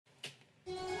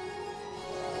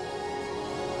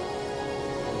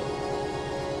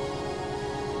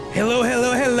Hello,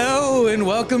 hello, hello, and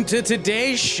welcome to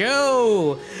today's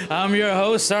show. I'm your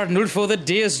host, Arnulfo the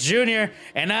Diaz Jr.,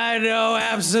 and I know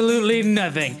absolutely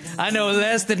nothing. I know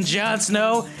less than Jon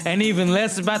Snow, and even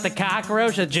less about the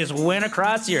cockroach that just went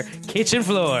across your kitchen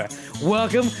floor.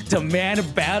 Welcome to Man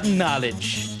About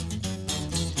Knowledge.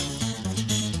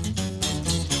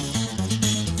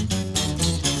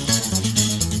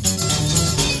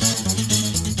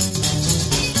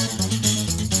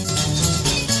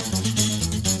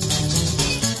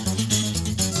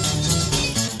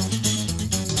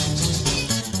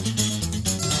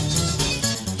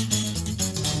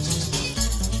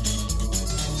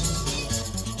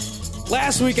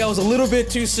 Last week I was a little bit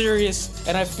too serious,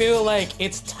 and I feel like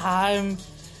it's time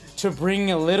to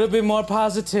bring a little bit more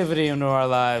positivity into our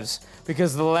lives,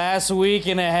 because the last week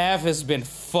and a half has been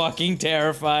fucking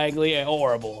terrifyingly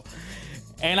horrible.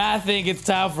 And I think it's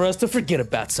time for us to forget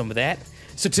about some of that.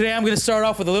 So today I'm going to start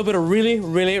off with a little bit of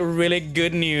really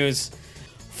good news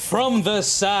from the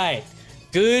site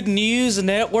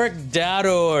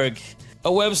goodnewsnetwork.org, a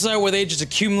website where they just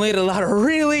accumulate a lot of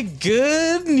really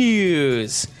good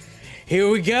news. Here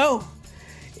we go.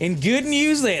 In good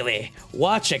news lately,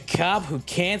 watch a cop who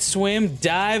can't swim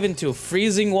dive into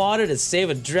freezing water to save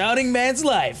a drowning man's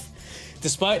life.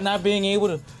 Despite not being able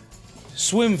to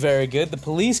swim very good, the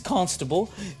police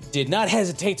constable did not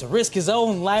hesitate to risk his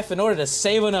own life in order to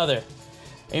save another.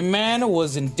 A man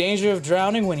was in danger of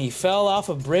drowning when he fell off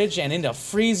a bridge and into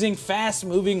freezing,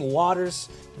 fast-moving waters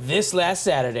this last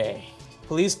Saturday.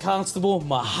 Police Constable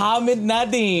Mohammed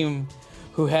Nadim,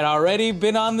 who had already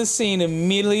been on the scene,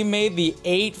 immediately made the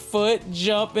 8-foot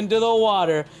jump into the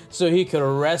water so he could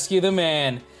rescue the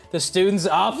man. The student's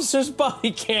officer's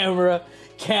body camera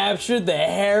captured the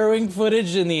harrowing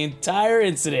footage in the entire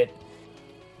incident.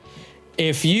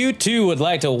 If you too would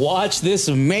like to watch this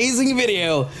amazing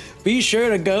video, be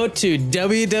sure to go to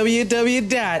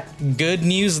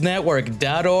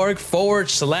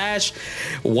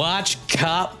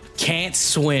www.goodnewsnetwork.org/watch-cop can't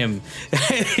swim.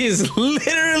 That is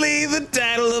literally the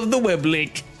title of the web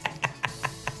link.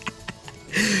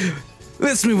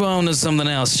 Let's move on to something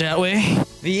else, shall we?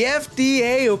 The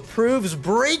FDA approves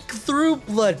breakthrough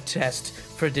blood test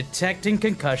for detecting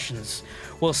concussions.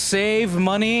 Will save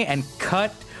money and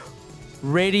cut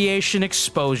radiation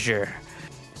exposure.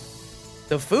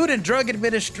 The Food and Drug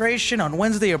Administration on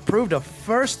Wednesday approved a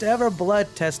first ever blood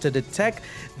test to detect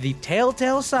the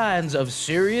telltale signs of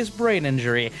serious brain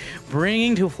injury,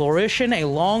 bringing to fruition a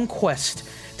long quest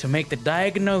to make the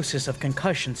diagnosis of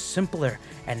concussion simpler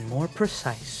and more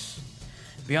precise.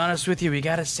 To be honest with you, we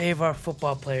gotta save our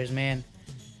football players, man.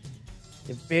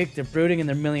 They're big, they're brooding, and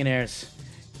they're millionaires,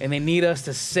 and they need us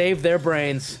to save their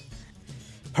brains.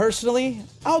 Personally,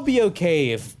 I'll be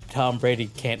okay if Tom Brady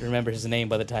can't remember his name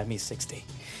by the time he's 60.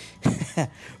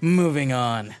 Moving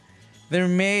on. There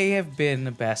may have been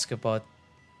a basketball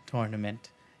tournament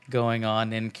going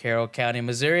on in Carroll County,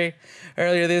 Missouri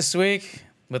earlier this week,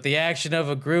 but the action of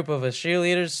a group of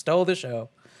cheerleaders stole the show.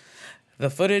 The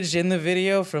footage in the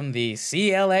video from the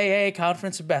CLAA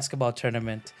Conference Basketball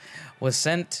Tournament was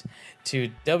sent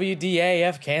to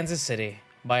WDAF Kansas City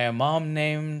by a mom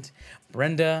named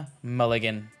Brenda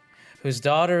Mulligan, whose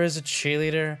daughter is a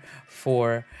cheerleader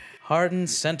for Hardin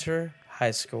Center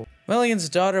High School. Mulligan's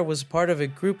daughter was part of a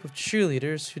group of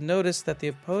cheerleaders who noticed that the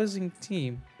opposing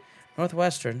team,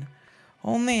 Northwestern,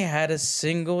 only had a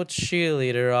single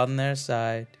cheerleader on their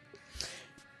side.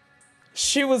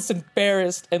 She was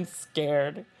embarrassed and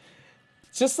scared,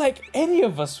 just like any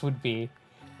of us would be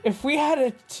if we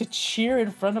had to cheer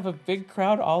in front of a big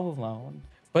crowd all alone.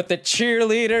 But the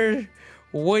cheerleader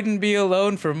wouldn't be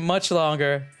alone for much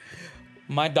longer.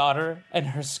 My daughter and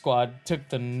her squad took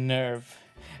the nerve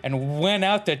and went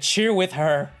out to cheer with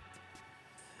her.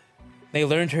 They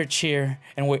learned her cheer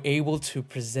and were able to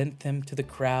present them to the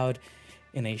crowd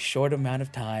in a short amount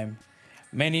of time.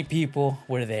 Many people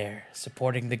were there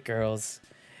supporting the girls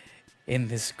in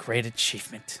this great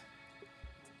achievement.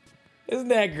 Isn't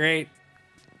that great?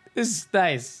 This is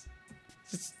nice.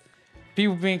 Just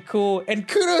people being cool. And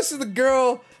kudos to the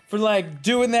girl for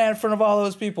doing that in front of all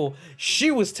those people. She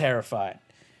was terrified.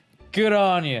 Good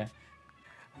on you.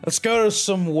 Let's go to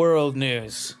some world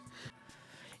news.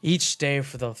 Each day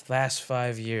for the last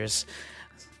 5 years,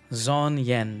 Zhong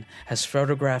Yen has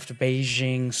photographed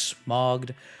Beijing's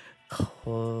smogged,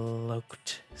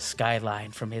 cloaked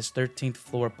skyline from his 13th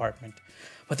floor apartment.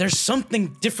 But there's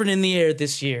something different in the air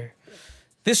this year.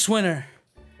 This winter,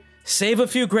 save a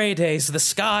few gray days, the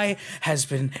sky has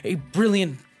been a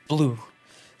brilliant blue,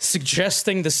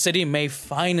 suggesting the city may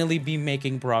finally be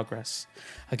making progress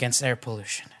against air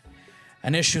pollution.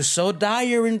 An issue so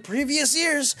dire in previous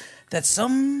years that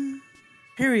some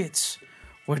periods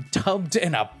were dubbed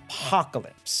an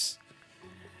apocalypse.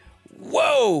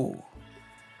 Whoa!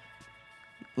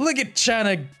 Look at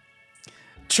China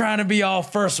trying to be all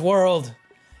first world.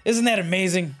 Isn't that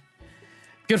amazing?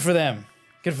 Good for them.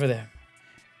 Good for them.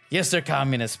 Yes, they're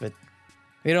communists, but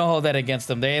we don't hold that against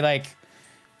them. They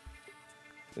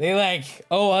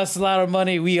owe us a lot of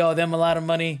money. We owe them a lot of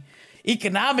money.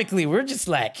 Economically, we're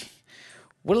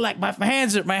like my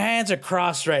hands are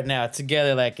crossed right now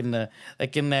together, like in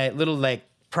that little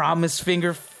promise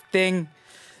finger thing.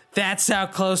 That's how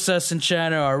close us and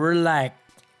China are. We're like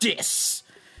this.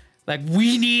 Like,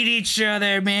 we need each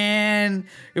other, man.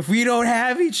 If we don't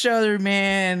have each other,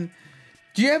 man.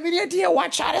 Do you have any idea why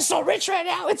China's so rich right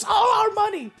now? It's all our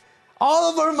money.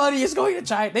 All of our money is going to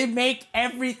China. They make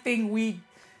everything we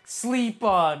sleep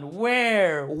on,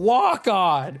 wear, walk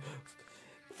on.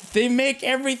 They make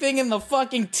everything in the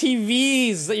fucking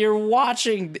TVs that you're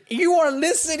watching. You are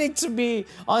listening to me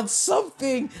on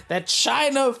something that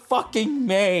China fucking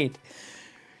made.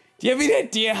 Do you have any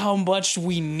idea how much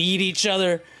we need each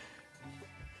other?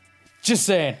 Just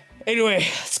saying. Anyway,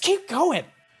 let's keep going.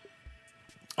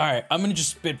 All right, I'm gonna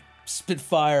just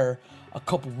spitfire a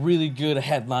couple really good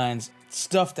headlines.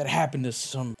 Stuff that happened to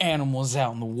some animals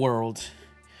out in the world.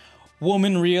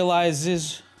 Woman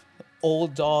realizes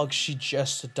old dog she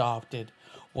just adopted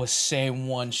was same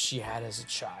one she had as a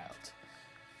child.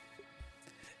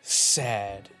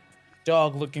 Sad.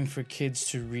 Dog looking for kids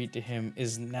to read to him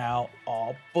is now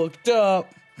all booked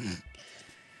up.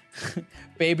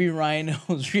 Baby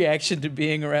rhino's reaction to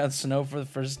being around snow for the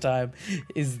first time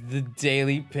is the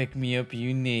daily pick-me-up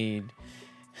you need.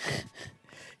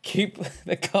 Keep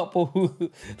the couple who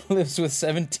lives with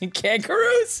 17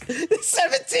 kangaroos.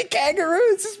 17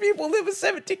 kangaroos! These people live with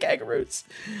 17 kangaroos.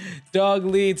 Dog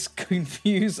leads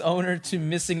confused owner to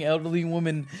missing elderly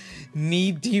woman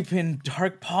knee-deep in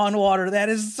dark pond water. That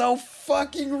is so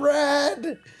fucking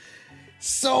rad!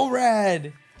 So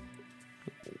rad!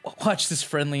 Watch this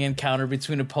friendly encounter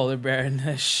between a polar bear and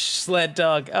a sled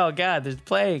dog. Oh god, they're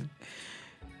playing.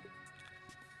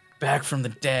 Back from the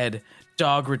dead.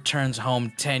 Dog returns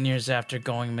home 10 years after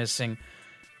going missing.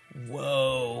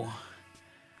 Whoa.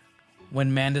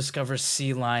 When man discovers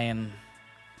sea lion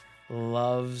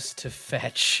loves to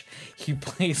fetch, he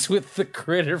plays with the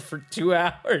critter for 2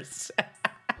 hours.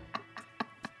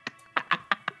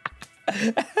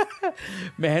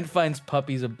 Man finds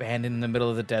puppies abandoned in the middle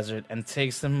of the desert and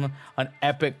takes them on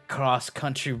epic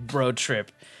cross-country road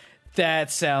trip. That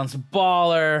sounds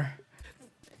baller.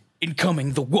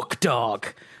 Incoming the Wook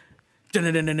dog. He'll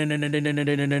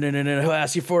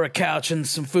ask you for a couch and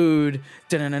some food.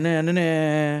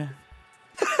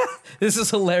 This is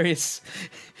hilarious.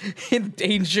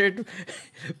 Endangered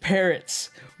parrots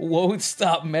won't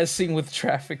stop messing with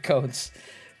traffic cones.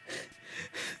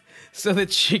 So the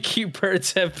cheeky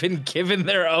birds have been given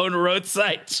their own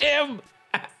roadside gym.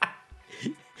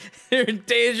 They're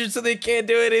endangered, so they can't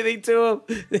do anything to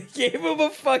them. They gave them a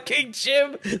fucking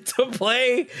gym to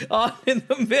play on in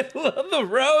the middle of the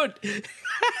road.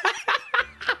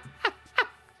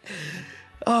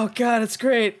 Oh god, it's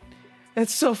great.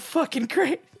 That's so fucking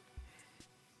great.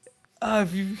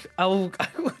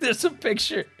 There's a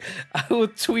picture. I will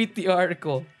tweet the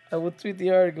article. I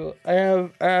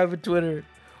have a Twitter.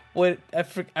 What I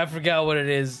forgot what it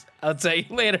is. I'll tell you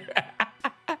later.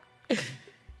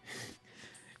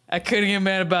 I couldn't get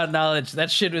mad about knowledge.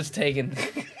 That shit was taken.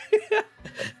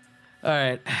 All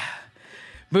right.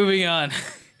 Moving on.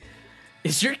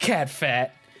 Is your cat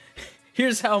fat?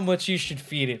 Here's how much you should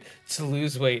feed it to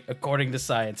lose weight, according to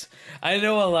science. I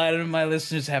know a lot of my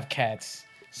listeners have cats,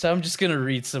 so I'm just going to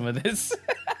read some of this.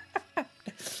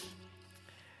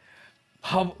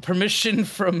 Permission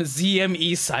from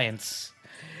ZME Science.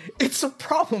 It's a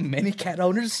problem many cat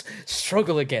owners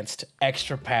struggle against.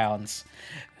 Extra pounds.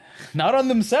 Not on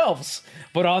themselves,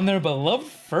 but on their beloved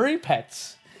furry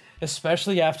pets.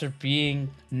 Especially after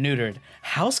being neutered.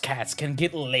 House cats can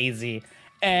get lazy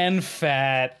and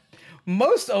fat.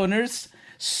 Most owners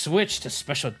switch to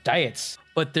special diets,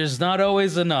 but there's not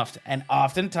always enough, and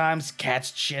oftentimes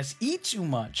cats just eat too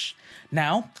much.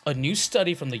 Now, a new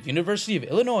study from the University of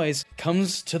Illinois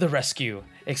comes to the rescue,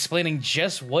 explaining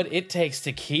just what it takes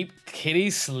to keep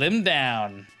kitties slimmed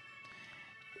down.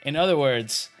 In other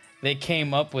words, they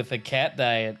came up with a cat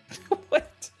diet.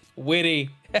 What?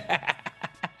 Witty. Let's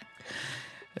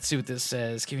see what this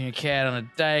says. Keeping a cat on a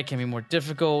diet can be more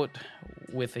difficult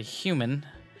with a human.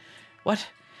 What?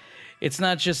 It's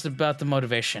not just about the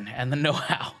motivation and the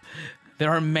know-how.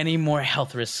 There are many more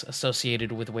health risks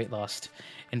associated with weight loss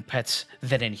in pets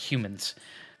than in humans.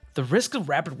 The risk of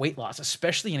rapid weight loss,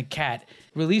 especially in a cat,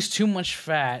 release too much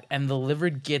fat and the liver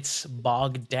gets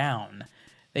bogged down.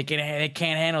 They can't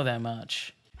handle that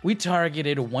much. We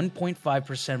targeted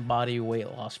 1.5% body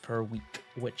weight loss per week,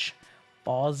 which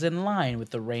falls in line with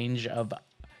the range of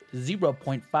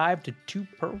 0.5 to 2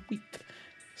 per week,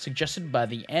 suggested by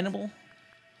the Animal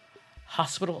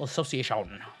Hospital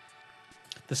Association.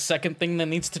 The second thing that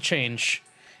needs to change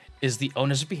is the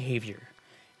owner's behavior.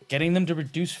 Getting them to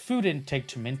reduce food intake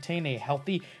to maintain a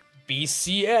healthy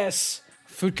BCS.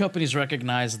 Food companies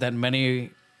recognize that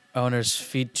many owners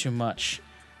feed too much,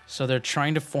 so they're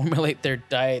trying to formulate their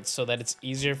diets so that it's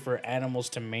easier for animals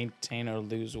to maintain or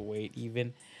lose weight,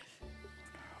 even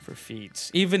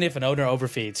if an owner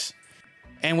overfeeds.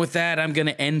 And with that, I'm going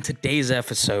to end today's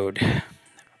episode.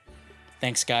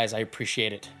 Thanks, guys. I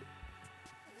appreciate it.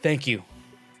 Thank you.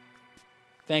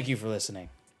 Thank you for listening.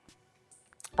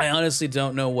 I honestly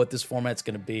don't know what this format's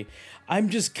going to be. I'm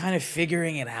just kind of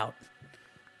figuring it out.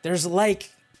 There's like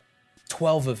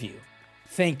 12 of you.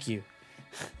 Thank you.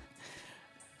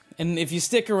 And if you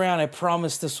stick around, I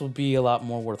promise this will be a lot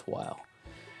more worthwhile.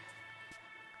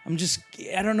 I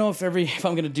don't know if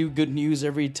I'm going to do good news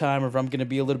every time or if I'm going to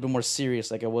be a little bit more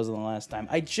serious like I was in the last time.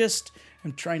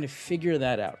 I'm trying to figure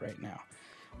that out right now.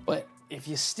 But if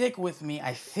you stick with me,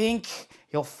 I think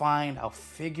you'll find I'll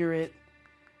figure it,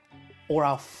 or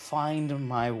I'll find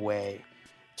my way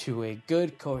to a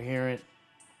good, coherent,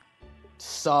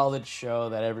 solid show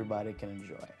that everybody can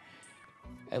enjoy.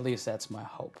 At least that's my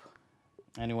hope.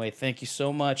 Anyway, thank you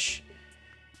so much.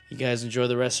 You guys enjoy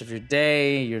the rest of your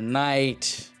day, your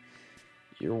night,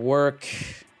 your work,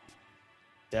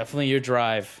 definitely your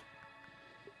drive.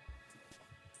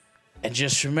 And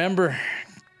just remember,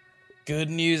 good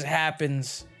news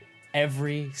happens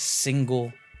every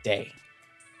single day.